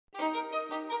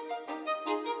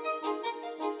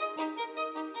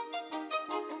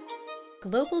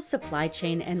Global supply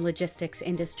chain and logistics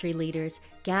industry leaders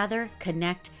gather,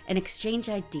 connect, and exchange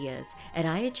ideas at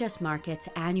IHS Markit's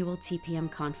annual TPM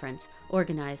conference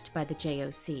organized by the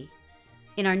JOC.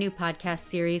 In our new podcast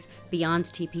series, Beyond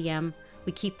TPM,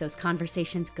 we keep those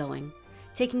conversations going,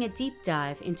 taking a deep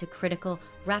dive into critical,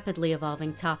 rapidly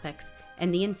evolving topics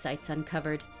and the insights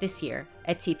uncovered this year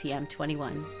at TPM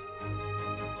 21.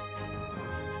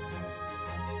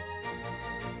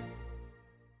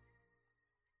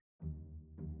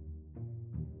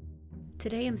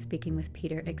 Today I'm speaking with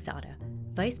Peter Exata,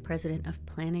 Vice President of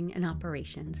Planning and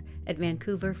Operations at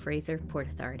Vancouver Fraser Port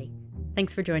Authority.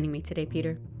 Thanks for joining me today,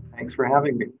 Peter. Thanks for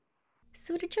having me.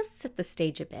 So to just set the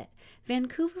stage a bit,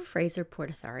 Vancouver Fraser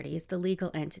Port Authority is the legal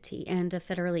entity and a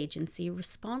federal agency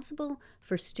responsible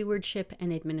for stewardship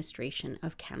and administration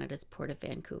of Canada's Port of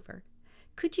Vancouver.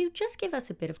 Could you just give us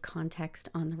a bit of context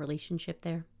on the relationship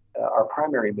there? Our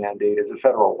primary mandate is a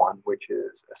federal one, which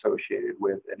is associated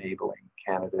with enabling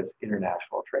Canada's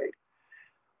international trade.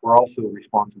 We're also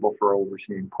responsible for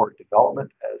overseeing port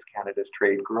development as Canada's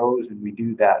trade grows, and we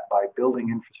do that by building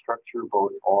infrastructure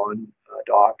both on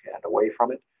dock and away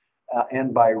from it,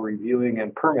 and by reviewing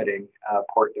and permitting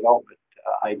port development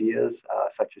ideas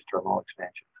such as terminal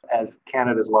expansion. As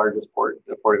Canada's largest port,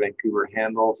 the Port of Vancouver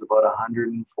handles about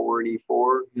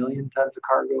 144 million tons of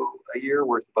cargo a year,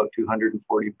 worth about $240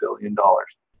 billion.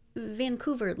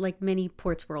 Vancouver, like many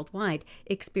ports worldwide,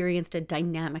 experienced a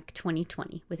dynamic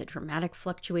 2020 with a dramatic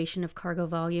fluctuation of cargo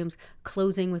volumes,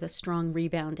 closing with a strong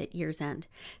rebound at year's end.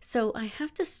 So I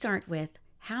have to start with,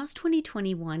 how's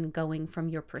 2021 going from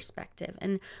your perspective,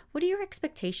 and what are your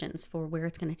expectations for where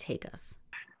it's going to take us?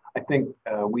 I think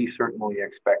we certainly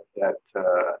expect that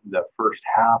the first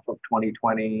half of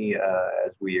 2020,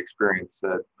 as we experience,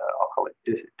 I'll call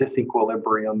it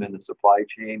disequilibrium in the supply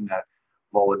chain,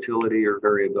 volatility or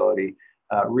variability,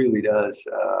 really does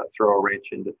throw a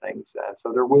wrench into things. And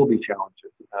so there will be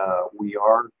challenges. We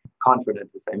are confident,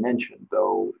 as I mentioned,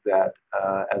 though, that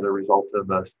as a result of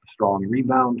a strong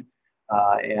rebound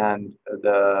and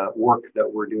the work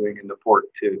that we're doing in the port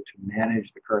to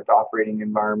manage the current operating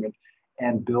environment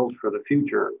and build for the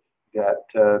future, that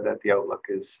the outlook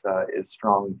is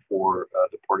strong for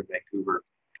the Port of Vancouver.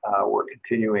 We're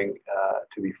continuing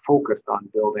to be focused on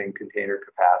building container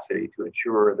capacity to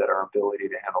ensure that our ability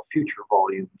to handle future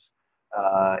volumes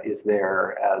is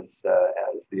there as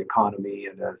the economy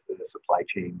and as the supply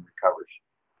chain recovers.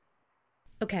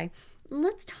 Okay,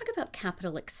 let's talk about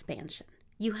capital expansion.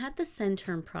 You had the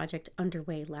Centerm project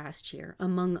underway last year,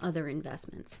 among other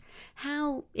investments.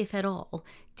 How, if at all,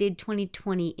 did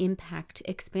 2020 impact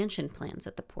expansion plans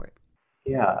at the port?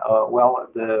 Yeah, well,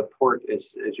 the port,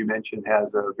 as you mentioned,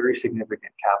 has a very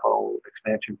significant capital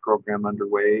expansion program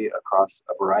underway across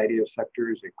a variety of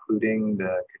sectors, including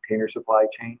the container supply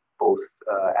chain, both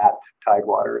at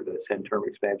Tidewater. The Centerm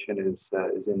expansion is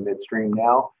in midstream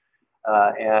now.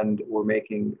 And we're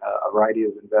making a variety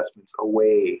of investments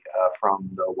away from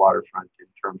the waterfront in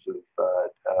terms of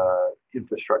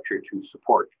infrastructure to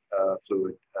support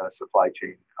fluid supply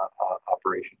chain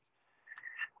operations.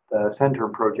 The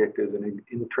Centerm project is an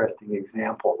interesting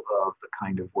example of the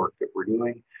kind of work that we're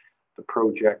doing. The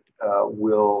project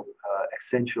will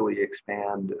essentially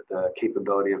expand the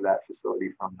capability of that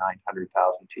facility from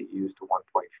 900,000 TEUs to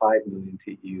 1.5 million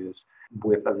TEUs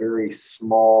with a very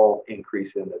small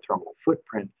increase in the terminal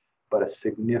footprint, but a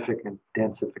significant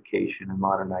densification and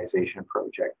modernization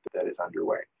project that is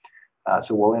underway.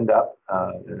 So we'll end up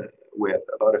with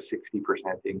about a 60%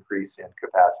 increase in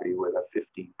capacity with a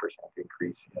 15%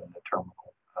 increase in the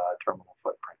terminal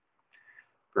footprint.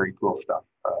 Very cool stuff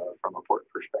from a port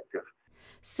perspective.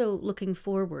 So looking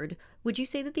forward, would you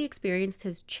say that the experience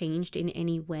has changed in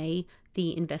any way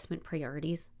the investment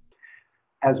priorities?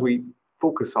 As we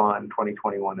focus on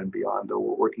 2021 and beyond, though,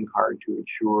 we're working hard to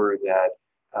ensure that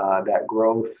that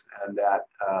growth and that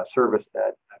service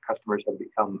that customers have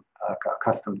become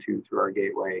accustomed to through our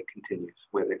gateway continues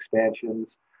with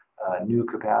expansions, new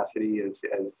capacity, as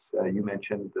you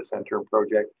mentioned, the Centerm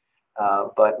project,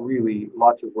 but really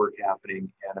lots of work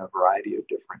happening in a variety of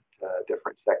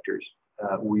different sectors.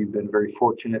 We've been very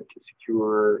fortunate to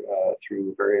secure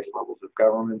through various levels of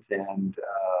government and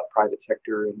private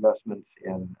sector investments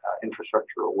in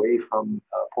infrastructure away from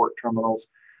port terminals,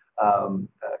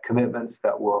 commitments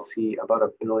that will see about $1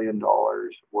 billion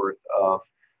worth of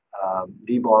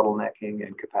debottlenecking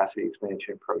and capacity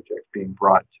expansion projects being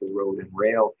brought to road and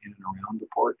rail in and around the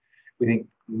port. We think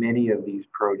many of these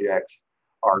projects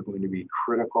are going to be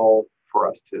critical for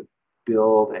us to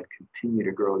build and continue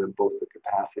to grow both the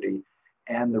capacity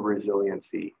and the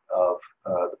resiliency of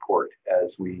the port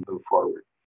as we move forward.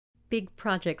 big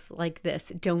projects like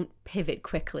this don't pivot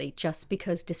quickly just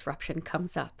because disruption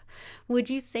comes up. Would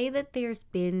you say that there's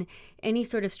been any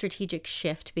sort of strategic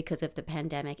shift because of the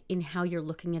pandemic in how you're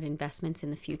looking at investments in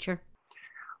the future?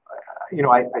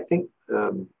 I think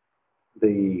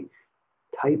the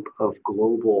type of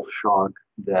global shock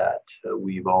that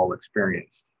we've all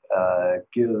experienced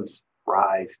gives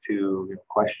rise to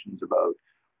questions about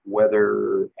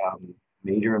whether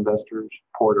major investors,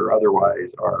 port or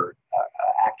otherwise, are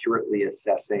accurately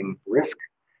assessing risk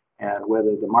and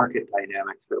whether the market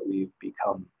dynamics that we've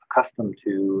become accustomed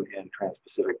to in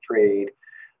trans-Pacific trade,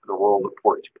 the role that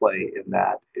ports play in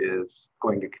that is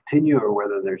going to continue, or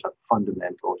whether there's a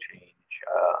fundamental change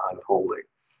unfolding.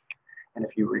 And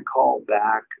if you recall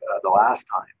back the last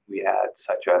time we had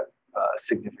such a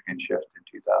significant shift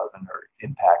in 2000 or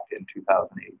impact in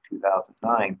 2008,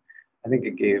 2009, I think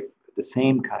it gave the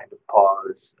same kind of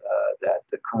pause that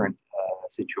the current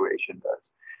situation does.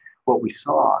 What we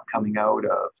saw coming out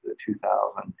of the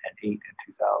 2008 and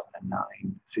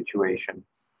 2009 situation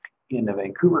in the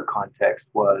Vancouver context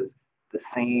was the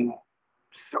same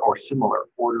or similar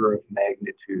order of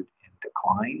magnitude in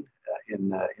decline in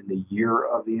the year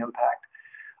of the impact,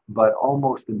 but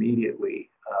almost immediately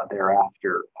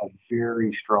thereafter, a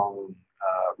very strong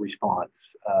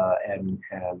response and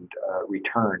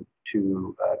return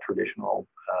to traditional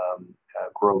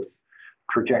growth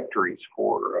trajectories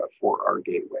for our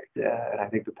gateway. And I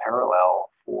think the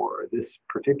parallel for this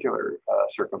particular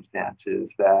circumstance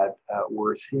is that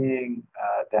we're seeing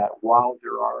that while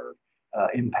there are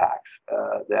impacts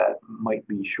that might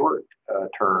be short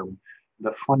term,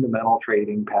 the fundamental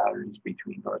trading patterns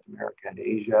between North America and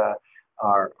Asia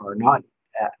are not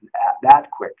at that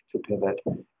quick to pivot.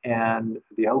 And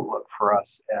the outlook for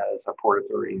us as a port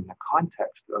authority in the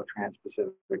context of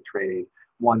trans-Pacific trade,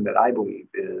 one that I believe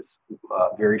is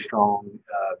very strong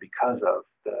because of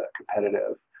the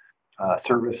competitive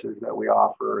services that we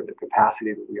offer, the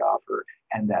capacity that we offer,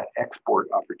 and that export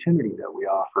opportunity that we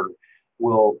offer,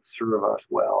 will serve us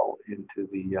well into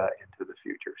the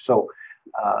future. So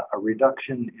a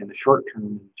reduction in the short term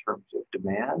in terms of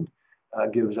demand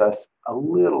gives us a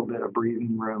little bit of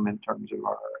breathing room in terms of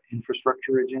our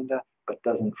infrastructure agenda, but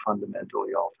doesn't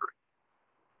fundamentally alter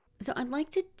it. So I'd like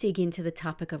to dig into the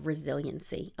topic of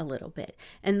resiliency a little bit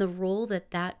and the role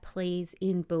that that plays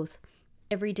in both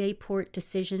everyday port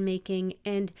decision making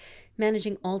and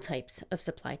managing all types of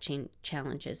supply chain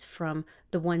challenges, from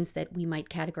the ones that we might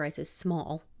categorize as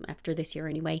small, after this year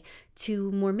anyway,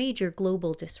 to more major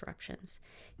global disruptions.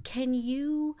 Can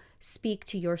you speak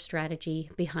to your strategy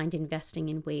behind investing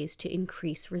in ways to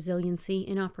increase resiliency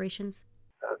in operations?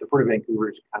 The Port of Vancouver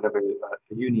is kind of a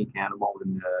unique animal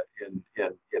in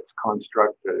its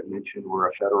construct. I mentioned we're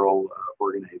a federal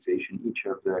organization. Each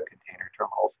of the container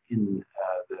terminals in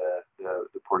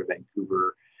the Port of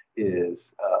Vancouver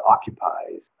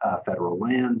occupies federal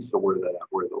lands, so we're the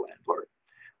landlord.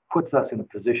 Puts us in a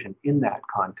position in that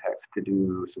context to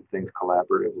do some things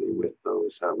collaboratively with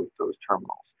those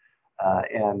terminals.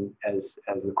 And as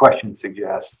the question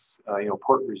suggests,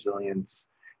 port resilience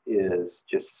is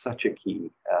just such a key.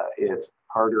 It's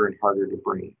harder and harder to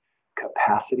bring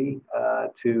capacity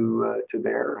to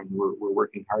bear, and we're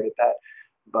working hard at that.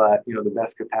 But the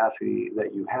best capacity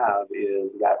that you have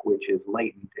is that which is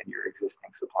latent in your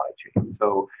existing supply chain.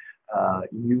 So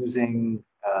using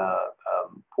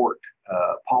port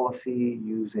policy,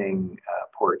 using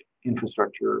port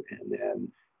infrastructure, and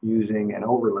then using and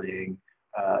overlaying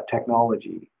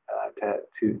technology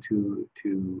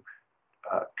to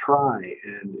try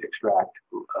and extract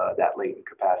that latent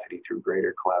capacity through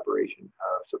greater collaboration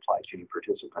of supply chain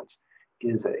participants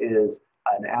is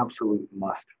an absolute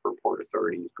must for port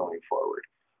authorities going forward.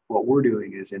 What we're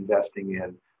doing is investing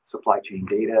in supply chain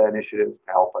data initiatives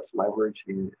to help us leverage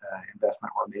the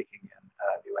investment we're making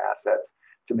in new assets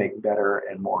to make better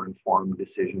and more informed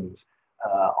decisions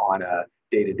on a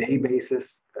day-to-day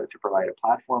basis to provide a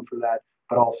platform for that,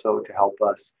 but also to help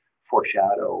us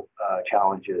foreshadow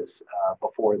challenges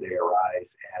before they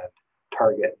arise and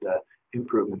target the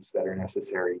improvements that are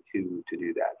necessary to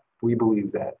do that. We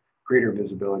believe that greater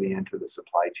visibility into the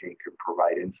supply chain can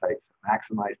provide insights that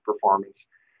maximize performance.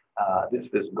 This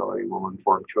visibility will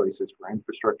inform choices for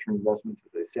infrastructure investments,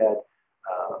 as I said,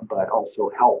 but also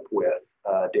help with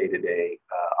day-to-day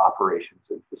operations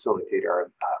and facilitate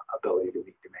our ability to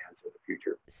meet demands in the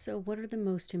future. So what are the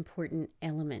most important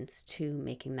elements to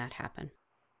making that happen?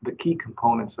 The key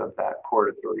components of that Port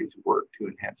Authority's work to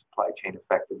enhance supply chain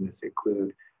effectiveness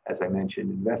include, as I mentioned,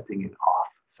 investing in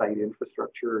off-site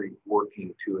infrastructure,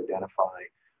 working to identify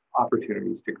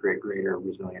opportunities to create greater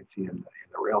resiliency in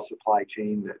the rail supply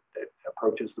chain that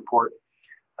approaches the port,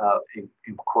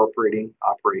 incorporating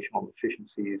operational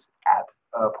efficiencies at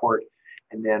port,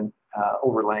 and then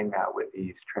overlaying that with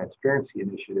these transparency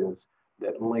initiatives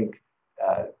that link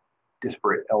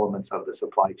disparate elements of the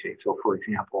supply chain. So, for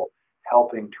example,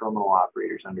 helping terminal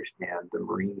operators understand the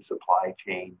marine supply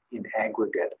chain in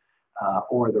aggregate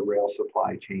or the rail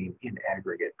supply chain in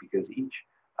aggregate, because each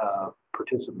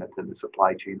participant in the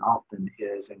supply chain often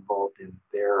is involved in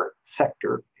their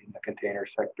sector. In the container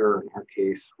sector, in our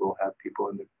case, we'll have people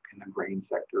in the grain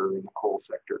sector, in the coal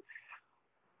sector.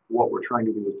 What we're trying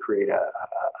to do is create a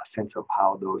sense of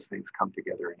how those things come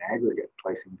together in aggregate,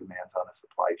 placing demands on the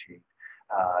supply chain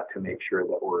to make sure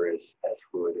that we're as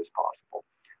fluid as possible.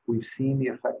 We've seen the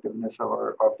effectiveness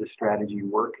of the strategy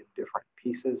work in different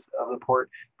pieces of the port,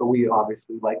 but we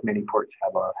obviously, like many ports,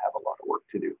 have a lot of work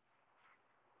to do.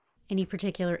 Any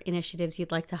particular initiatives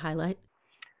you'd like to highlight?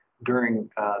 During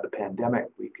the pandemic,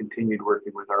 we continued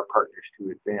working with our partners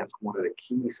to advance one of the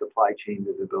key supply chain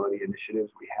visibility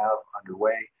initiatives we have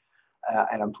underway.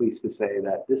 And I'm pleased to say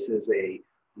that this is a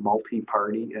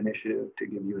multi-party initiative. To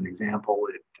give you an example,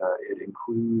 it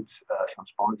includes some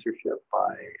sponsorship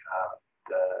by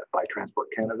Transport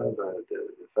Canada, the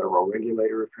federal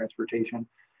regulator of transportation,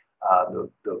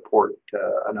 the port,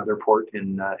 another port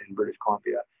in British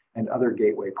Columbia, and other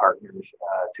gateway partners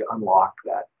to unlock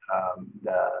that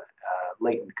the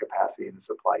latent capacity in the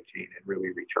supply chain and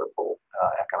really reach our full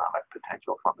economic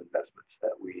potential from investments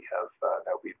that we've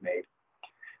made.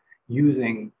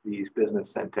 Using these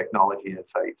business and technology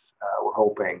insights, we're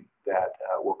hoping that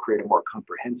we'll create a more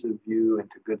comprehensive view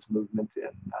into goods movement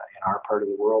in our part of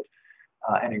the world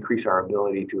and increase our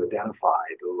ability to identify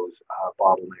those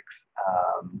bottlenecks,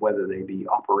 whether they be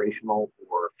operational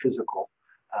or physical,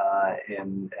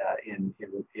 in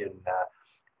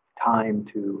time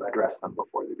to address them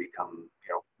before they become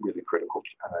really critical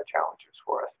challenges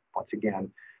for us. Once again,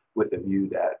 with a view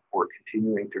that we're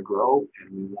continuing to grow and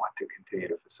we want to continue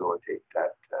to facilitate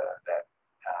that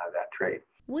trade.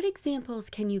 What examples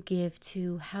can you give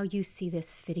to how you see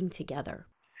this fitting together?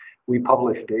 We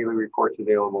publish daily reports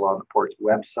available on the port's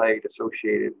website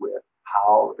associated with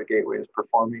how the gateway is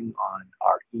performing on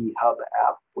our eHub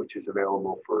app, which is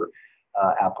available for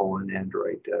Apple and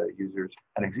Android users.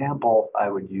 An example I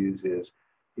would use is,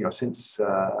 since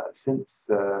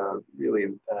really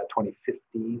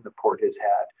 2015, the port has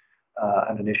had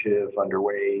an initiative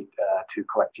underway to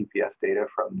collect GPS data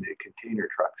from the container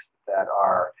trucks that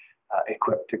are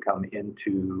equipped to come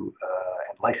into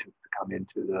and licensed to come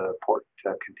into the port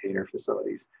container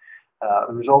facilities.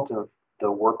 The result of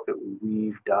the work that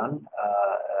we've done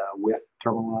with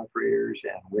terminal operators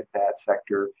and with that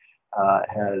sector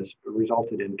has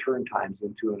resulted in turn times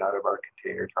into and out of our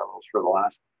container terminals for the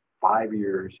last 5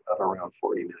 years of around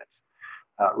 40 minutes.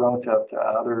 Relative to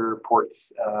other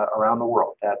ports around the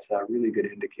world, that's a really good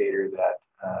indicator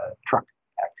that truck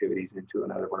activities into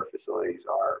and out of our facilities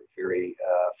are very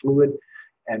fluid,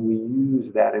 and we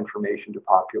use that information to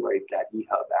populate that eHub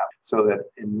app so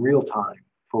that in real time,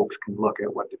 folks can look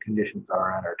at what the conditions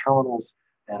are on our terminals.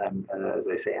 And as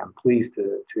I say, I'm pleased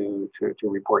to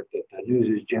report that the news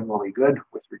is generally good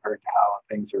with regard to how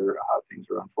things are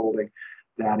unfolding.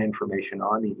 That information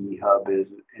on the eHub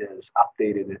is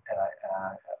updated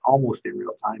almost in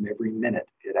real time. Every minute,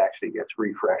 it actually gets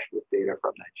refreshed with data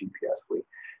from that GPS fleet.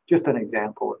 Just an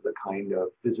example of the kind of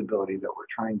visibility that we're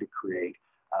trying to create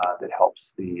that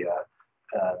helps the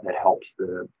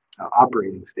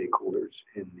operating stakeholders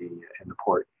in the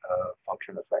port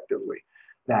function effectively.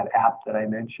 That app that I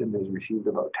mentioned has received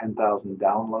about 10,000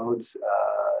 downloads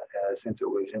since it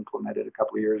was implemented a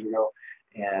couple of years ago,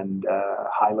 and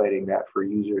highlighting that for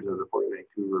users of the Port of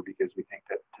Vancouver, because we think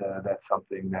that that's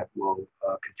something that will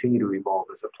continue to evolve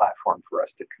as a platform for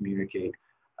us to communicate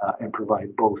and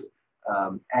provide both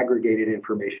aggregated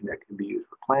information that can be used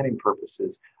for planning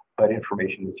purposes, but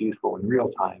information that's useful in real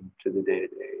time to the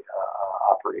day-to-day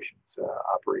operations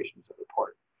of the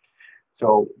port.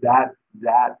 So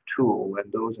that tool and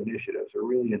those initiatives are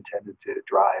really intended to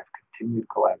drive continued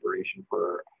collaboration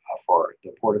for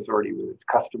the Port Authority with its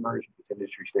customers, with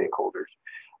industry stakeholders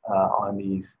on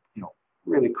these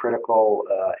really critical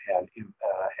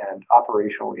and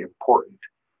operationally important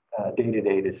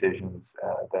day-to-day decisions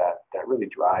that really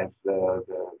drive the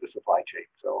supply chain.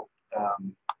 So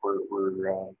we're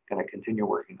going to continue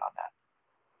working on that.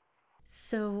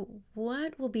 So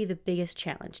what will be the biggest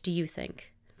challenge, do you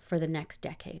think, for the next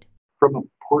decade? From a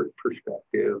port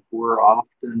perspective, we're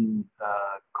often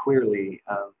clearly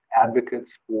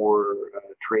advocates for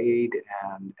trade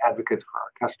and advocates for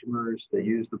our customers that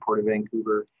use the Port of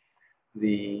Vancouver.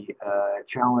 The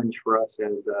challenge for us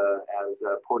as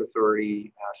a Port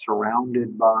Authority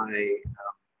surrounded by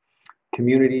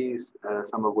communities,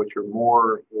 some of which are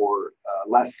more or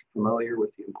less familiar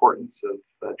with the importance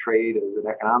of trade as an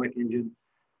economic engine.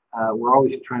 We're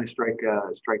always trying to strike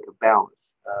a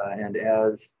balance, and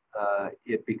as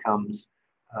it becomes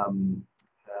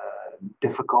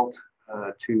difficult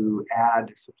to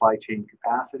add supply chain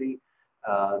capacity,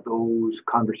 those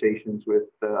conversations with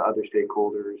other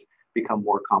stakeholders become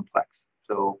more complex.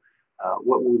 So,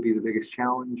 what will be the biggest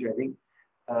challenge? I think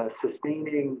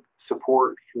sustaining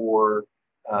support for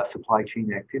supply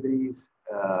chain activities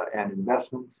and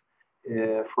investments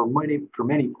for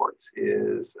many ports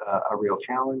is a real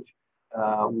challenge.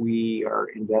 We are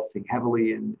investing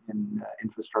heavily in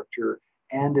infrastructure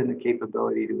and in the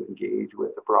capability to engage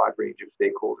with a broad range of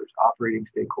stakeholders, operating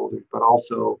stakeholders, but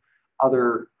also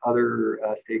other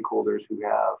stakeholders who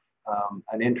have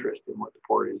an interest in what the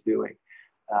port is doing.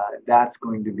 That's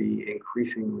going to be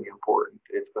increasingly important.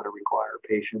 It's going to require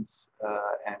patience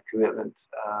and commitment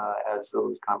as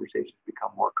those conversations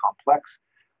become more complex.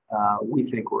 We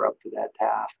think we're up to that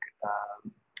task,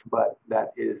 but that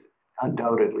is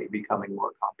undoubtedly becoming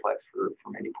more complex for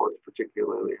many ports,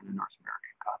 particularly in the North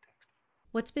American context.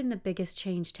 What's been the biggest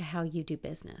change to how you do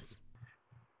business?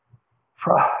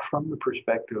 From the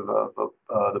perspective of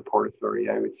the Port Authority,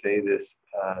 I would say this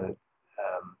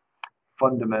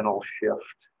fundamental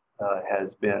shift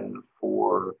has been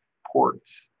for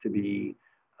ports to be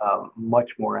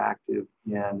much more active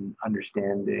in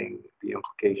understanding the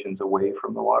implications away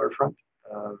from the waterfront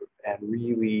and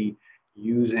really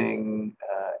using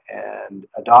and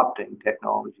adopting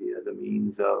technology as a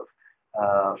means of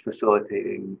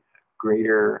facilitating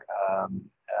greater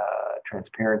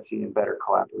transparency and better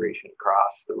collaboration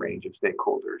across the range of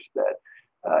stakeholders that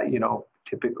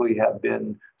typically have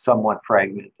been somewhat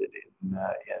fragmented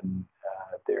in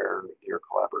their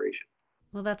collaboration.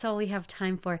 Well, that's all we have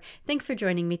time for. Thanks for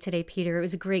joining me today, Peter. It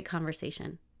was a great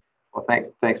conversation. Well,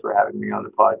 thanks for having me on the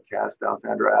podcast,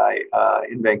 Alessandra.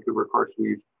 In Vancouver, of course,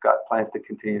 we've got plans to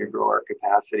continue to grow our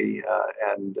capacity,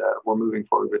 and we're moving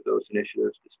forward with those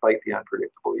initiatives despite the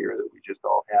unpredictable year that we just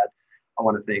all had. I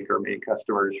want to thank our main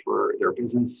customers for their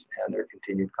business and their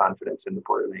continued confidence in the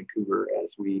Port of Vancouver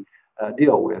as we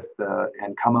deal with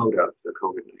and come out of the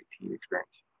COVID-19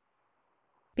 experience.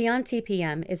 Beyond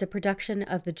TPM is a production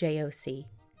of the JOC,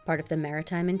 part of the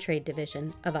Maritime and Trade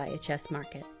Division of IHS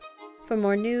Markit. For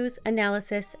more news,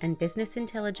 analysis, and business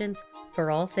intelligence for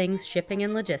all things shipping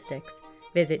and logistics,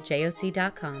 visit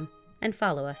joc.com and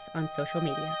follow us on social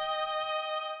media.